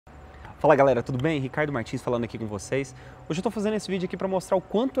Fala galera, tudo bem? Ricardo Martins falando aqui com vocês. Hoje eu estou fazendo esse vídeo aqui para mostrar o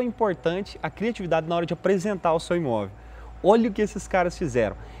quanto é importante a criatividade na hora de apresentar o seu imóvel. Olha o que esses caras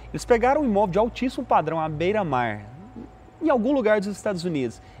fizeram. Eles pegaram um imóvel de altíssimo padrão, à beira-mar, em algum lugar dos Estados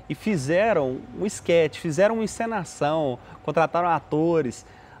Unidos, e fizeram um sketch, fizeram uma encenação, contrataram atores,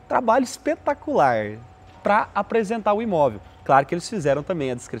 trabalho espetacular para apresentar o imóvel. Claro que eles fizeram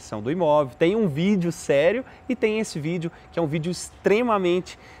também a descrição do imóvel, tem um vídeo sério e tem esse vídeo que é um vídeo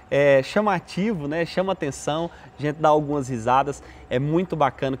extremamente chamativo, né? Chama atenção, a gente dá algumas risadas, é muito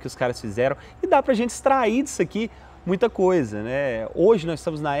bacana o que os caras fizeram e dá pra gente extrair disso aqui muita coisa, né? Hoje nós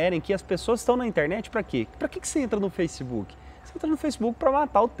estamos na era em que as pessoas estão na internet para quê? Para que você entra no Facebook? Você entra no Facebook para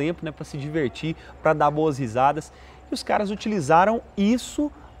matar o tempo, né? Para se divertir, para dar boas risadas, e os caras utilizaram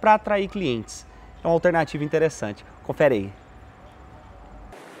isso para atrair clientes. É uma alternativa interessante. Confere aí.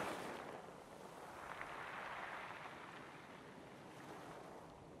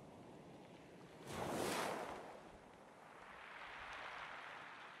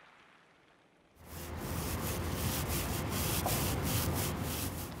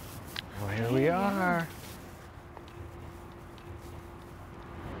 Here we are.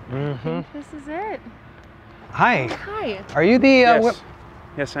 I think this is it. Hi. Hi. Are you the?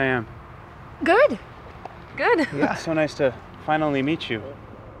 Yes, I am. Good. Good. Yeah. So nice to finally meet you.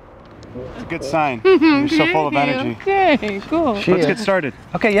 It's a good sign. You're so full of energy. Okay, cool. Let's get started.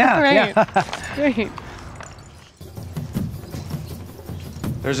 Okay. Yeah. Great. Yeah. Great.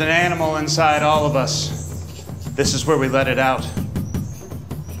 There's an animal inside all of us. This is where we let it out.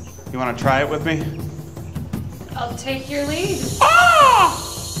 You want to try it with me? I'll take your lead. Oh,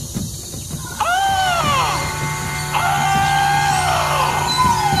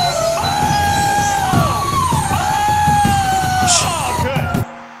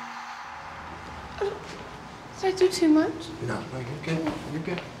 good. Did I do too much? No, you're good. You're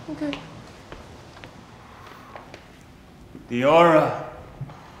good. Okay. The aura,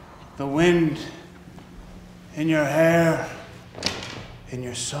 the wind in your hair, in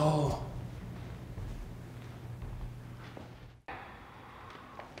your soul.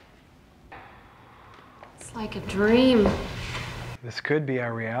 It's like a dream. This could be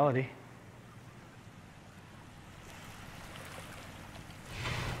our reality.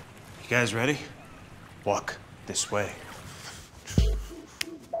 You guys ready? Walk this way.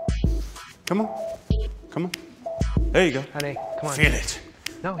 Come on. Come on. There you go. Honey, come on. Feel it.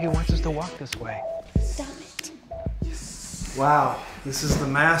 No, he wants us to walk this way. Stop it. Wow, this is the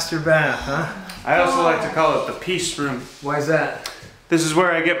master bath, huh? I also like to call it the peace room. Why is that? This is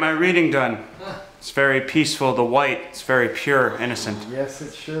where I get my reading done. It's very peaceful, the white, it's very pure, innocent. Yes,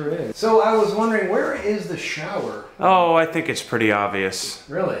 it sure is. So I was wondering, where is the shower? Oh, I think it's pretty obvious.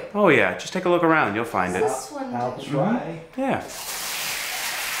 Really? Oh yeah, just take a look around, you'll find it. This one. I'll try. Yeah.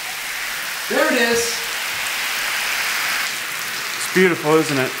 There it is. It's beautiful,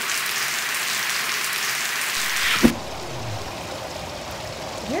 isn't it?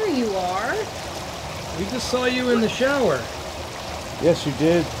 There you are. We just saw you in the shower. Yes, you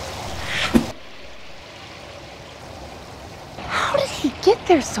did. How did he get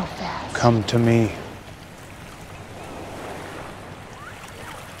there so fast? Come to me.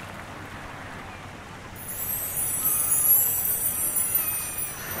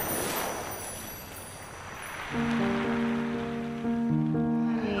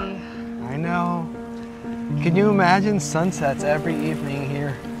 I know. Can you imagine sunsets every evening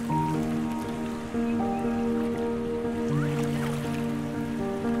here?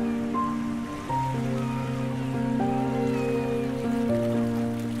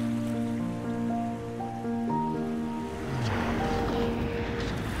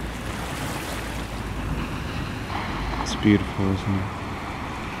 It's beautiful, isn't it?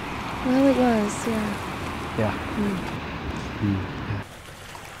 Well, it was, yeah. Yeah.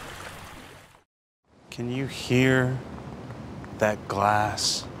 Can you hear that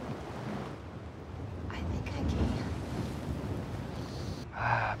glass? I think I can.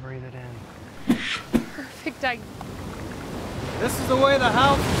 Ah, breathe it in. Perfect. This is the way the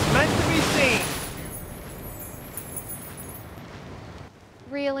house is meant to be seen.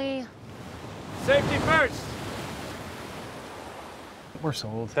 Really? Safety first. We're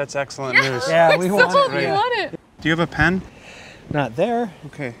sold. That's excellent news. Yeah, we want Sold. it. You want it? Do you have a pen? Not there.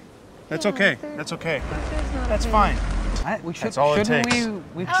 Okay. That's Yeah, okay. there- That's okay. There's not a That's pen. fine. We should, That's all it shouldn't takes.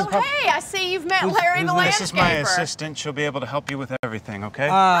 we should Oh, prob- hey, I see you've met Larry the This is my landscaper. assistant. She'll be able to help you with everything, okay?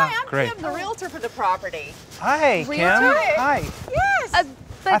 Hi, I'm Great. Kim, the realtor for the property. Hi, Kim. Realtor? Hi. Yes.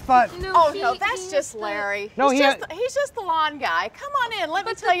 I thought. No, Oh, he- no, that's he's just the- Larry. No, he's just the lawn guy. Come on in. Let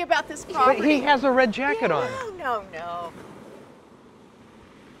me tell you about this property. But he has a red jacket on. No.